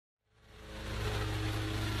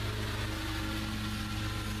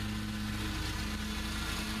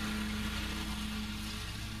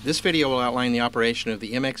This video will outline the operation of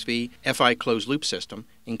the MXV FI closed-loop system,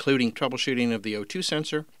 including troubleshooting of the O2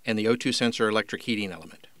 sensor and the O2 sensor electric heating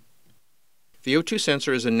element. The O2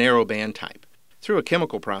 sensor is a narrow-band type. Through a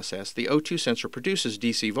chemical process, the O2 sensor produces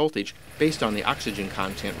DC voltage based on the oxygen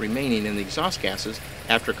content remaining in the exhaust gases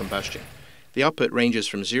after combustion. The output ranges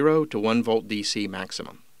from 0 to 1 volt DC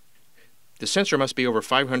maximum. The sensor must be over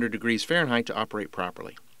 500 degrees Fahrenheit to operate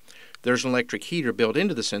properly. There's an electric heater built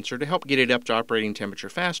into the sensor to help get it up to operating temperature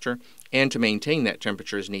faster and to maintain that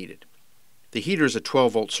temperature as needed. The heater is a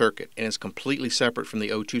 12-volt circuit and is completely separate from the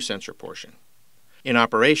O2 sensor portion. In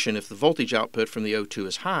operation, if the voltage output from the O2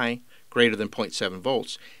 is high, greater than 0.7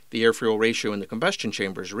 volts, the air-fuel ratio in the combustion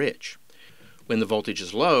chamber is rich. When the voltage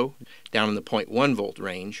is low, down in the 0.1 volt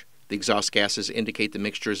range, the exhaust gases indicate the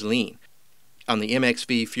mixture is lean. On the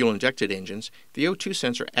MXV fuel-injected engines, the O2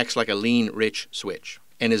 sensor acts like a lean-rich switch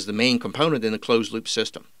and is the main component in the closed-loop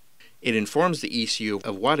system. It informs the ECU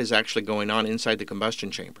of what is actually going on inside the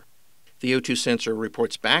combustion chamber. The O2 sensor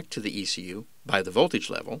reports back to the ECU by the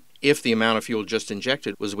voltage level if the amount of fuel just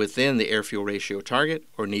injected was within the air-fuel ratio target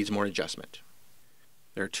or needs more adjustment.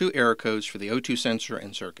 There are two error codes for the O2 sensor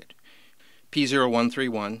and circuit: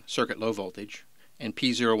 P0131, circuit low voltage, and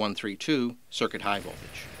P0132, circuit high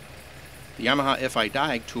voltage. The Yamaha FI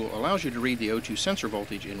Diag tool allows you to read the O2 sensor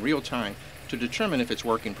voltage in real time to determine if it's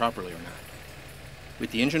working properly or not.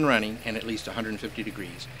 With the engine running and at least 150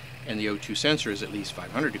 degrees, and the O2 sensor is at least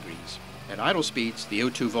 500 degrees, at idle speeds the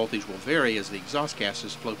O2 voltage will vary as the exhaust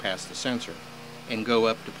gases flow past the sensor and go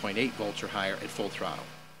up to 0.8 volts or higher at full throttle.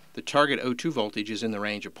 The target O2 voltage is in the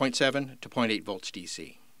range of 0.7 to 0.8 volts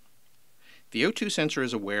DC. The O2 sensor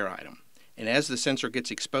is a wear item, and as the sensor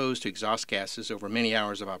gets exposed to exhaust gases over many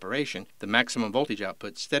hours of operation, the maximum voltage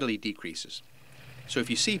output steadily decreases. So if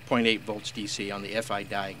you see 0.8 volts DC on the FI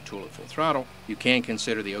Diag tool at full throttle, you can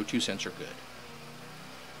consider the O2 sensor good.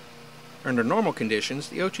 Under normal conditions,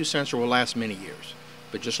 the O2 sensor will last many years,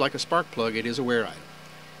 but just like a spark plug, it is a wear item.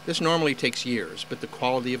 This normally takes years, but the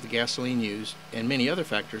quality of the gasoline used and many other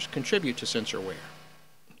factors contribute to sensor wear.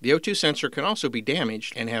 The O2 sensor can also be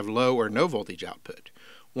damaged and have low or no voltage output.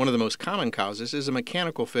 One of the most common causes is a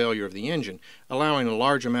mechanical failure of the engine, allowing a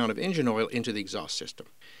large amount of engine oil into the exhaust system.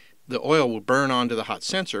 The oil will burn onto the hot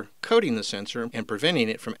sensor, coating the sensor and preventing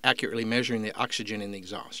it from accurately measuring the oxygen in the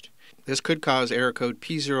exhaust. This could cause error code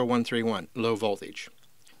P0131, low voltage.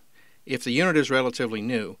 If the unit is relatively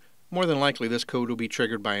new, more than likely this code will be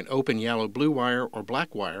triggered by an open yellow-blue wire or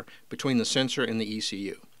black wire between the sensor and the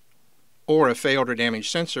ECU, or a failed or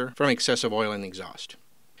damaged sensor from excessive oil in the exhaust.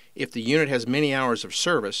 If the unit has many hours of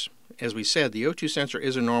service, as we said, the O2 sensor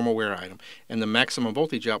is a normal wear item, and the maximum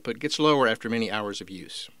voltage output gets lower after many hours of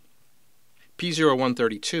use.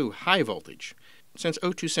 P0132, high voltage. Since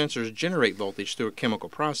O2 sensors generate voltage through a chemical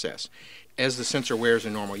process, as the sensor wears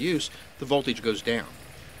in normal use, the voltage goes down.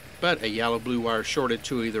 But a yellow-blue wire shorted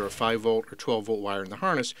to either a 5-volt or 12-volt wire in the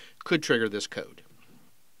harness could trigger this code.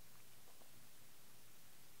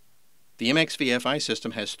 The MXV FI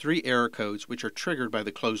system has 3 error codes which are triggered by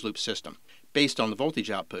the closed-loop system, based on the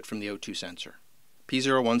voltage output from the O2 sensor.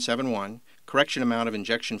 P0171, correction amount of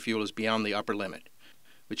injection fuel is beyond the upper limit,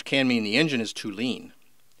 which can mean the engine is too lean.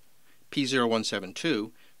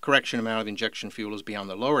 P0172, correction amount of injection fuel is beyond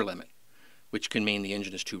the lower limit, which can mean the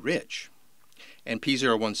engine is too rich. And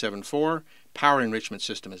P0174, power enrichment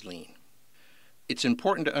system is lean. It's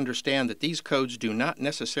important to understand that these codes do not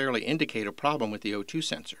necessarily indicate a problem with the O2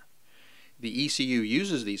 sensor. The ECU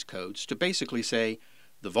uses these codes to basically say,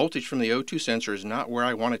 the voltage from the O2 sensor is not where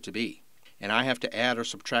I want it to be, and I have to add or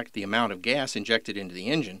subtract the amount of gas injected into the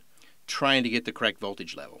engine, trying to get the correct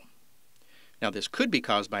voltage level. Now this could be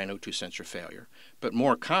caused by an O2 sensor failure, but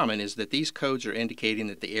more common is that these codes are indicating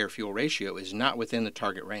that the air-fuel ratio is not within the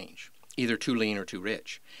target range, either too lean or too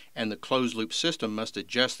rich, and the closed-loop system must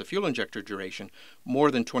adjust the fuel injector duration more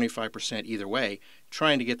than 25% either way,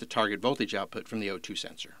 trying to get the target voltage output from the O2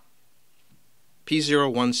 sensor.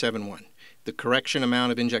 P0171. The correction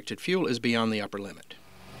amount of injected fuel is beyond the upper limit.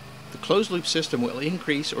 The closed-loop system will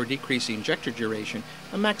increase or decrease the injector duration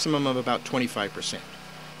a maximum of about 25%.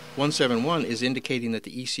 171 is indicating that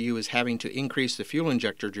the ECU is having to increase the fuel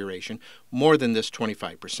injector duration more than this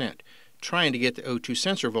 25%, trying to get the O2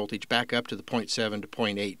 sensor voltage back up to the 0.7 to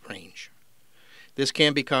 0.8 range. This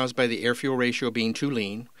can be caused by the air-fuel ratio being too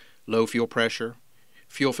lean, low fuel pressure,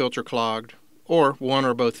 fuel filter clogged, or one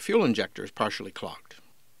or both fuel injectors partially clogged.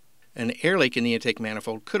 An air leak in the intake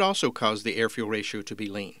manifold could also cause the air-fuel ratio to be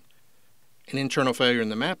lean. An internal failure in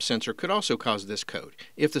the MAP sensor could also cause this code,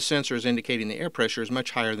 if the sensor is indicating the air pressure is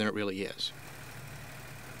much higher than it really is.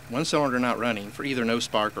 One cylinder not running for either no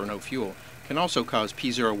spark or no fuel can also cause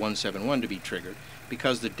P0171 to be triggered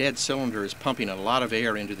because the dead cylinder is pumping a lot of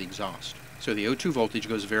air into the exhaust, so the O2 voltage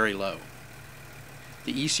goes very low.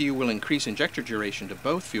 The ECU will increase injector duration to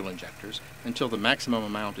both fuel injectors until the maximum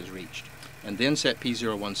amount is reached, and then set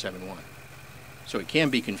P0171. So it can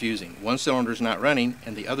be confusing. One cylinder is not running,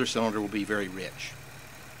 and the other cylinder will be very rich.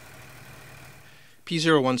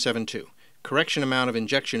 P0172. Correction amount of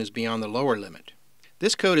injection is beyond the lower limit.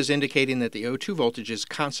 This code is indicating that the O2 voltage is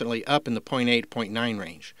constantly up in the 0.8, 0.9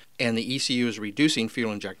 range, and the ECU is reducing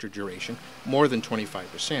fuel injector duration more than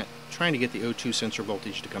 25%, trying to get the O2 sensor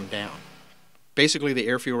voltage to come down. Basically, the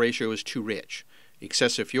air-fuel ratio is too rich.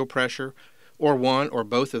 Excessive fuel pressure, or one or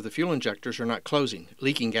both of the fuel injectors are not closing,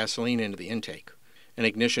 leaking gasoline into the intake. An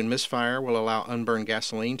ignition misfire will allow unburned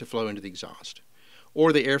gasoline to flow into the exhaust.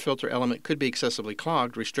 Or the air filter element could be excessively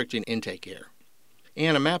clogged, restricting intake air.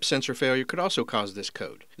 And a map sensor failure could also cause this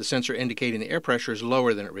code, the sensor indicating the air pressure is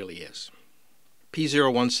lower than it really is.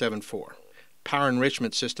 P0174. Power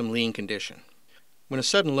enrichment system lean condition. When a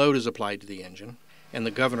sudden load is applied to the engine, and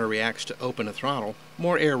the governor reacts to open a throttle,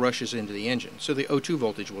 more air rushes into the engine, so the O2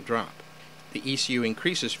 voltage will drop. The ECU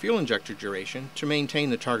increases fuel injector duration to maintain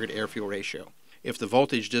the target air-fuel ratio. If the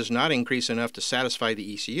voltage does not increase enough to satisfy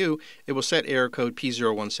the ECU, it will set error code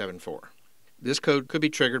P0174. This code could be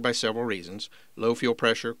triggered by several reasons: low fuel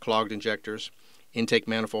pressure, clogged injectors, intake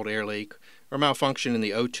manifold air leak, or malfunction in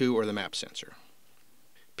the O2 or the map sensor.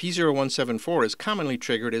 P0174 is commonly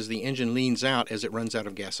triggered as the engine leans out as it runs out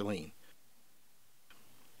of gasoline.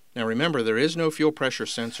 Now remember, there is no fuel pressure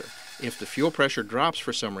sensor. If the fuel pressure drops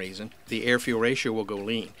for some reason, the air-fuel ratio will go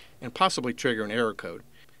lean and possibly trigger an error code.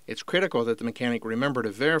 It's critical that the mechanic remember to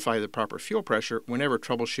verify the proper fuel pressure whenever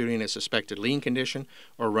troubleshooting a suspected lean condition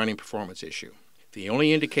or running performance issue. The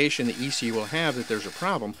only indication the ECU will have that there's a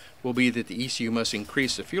problem will be that the ECU must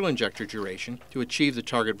increase the fuel injector duration to achieve the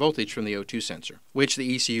target voltage from the O2 sensor, which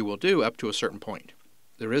the ECU will do up to a certain point.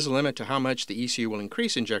 There is a limit to how much the ECU will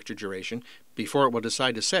increase injector duration before it will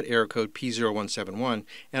decide to set error code P0171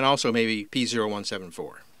 and also maybe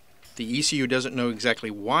P0174. The ECU doesn't know exactly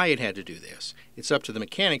why it had to do this. It's up to the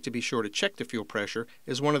mechanic to be sure to check the fuel pressure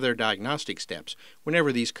as one of their diagnostic steps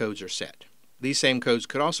whenever these codes are set. These same codes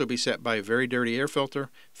could also be set by a very dirty air filter,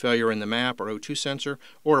 failure in the map or O2 sensor,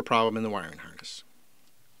 or a problem in the wiring harness.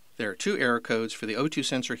 There are two error codes for the O2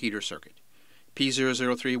 sensor heater circuit: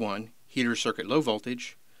 P0031, heater circuit low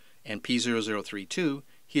voltage, and P0032,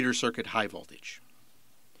 heater circuit high voltage.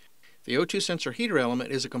 The O2 sensor heater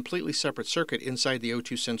element is a completely separate circuit inside the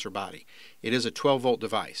O2 sensor body. It is a 12-volt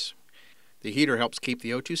device. The heater helps keep the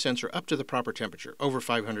O2 sensor up to the proper temperature, over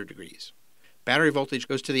 500 degrees. Battery voltage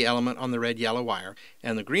goes to the element on the red-yellow wire,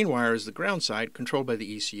 and the green wire is the ground side controlled by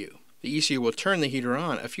the ECU. The ECU will turn the heater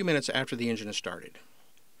on a few minutes after the engine is started.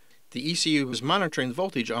 The ECU is monitoring the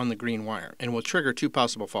voltage on the green wire and will trigger two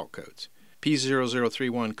possible fault codes.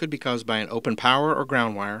 P0031 could be caused by an open power or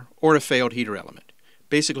ground wire or a failed heater element,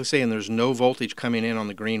 basically saying there's no voltage coming in on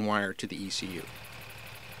the green wire to the ECU.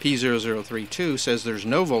 P0032 says there's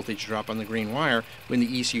no voltage drop on the green wire when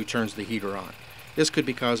the ECU turns the heater on. This could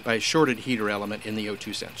be caused by a shorted heater element in the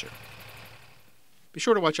O2 sensor. Be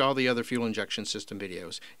sure to watch all the other fuel injection system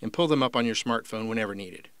videos and pull them up on your smartphone whenever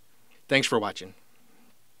needed. Thanks for watching.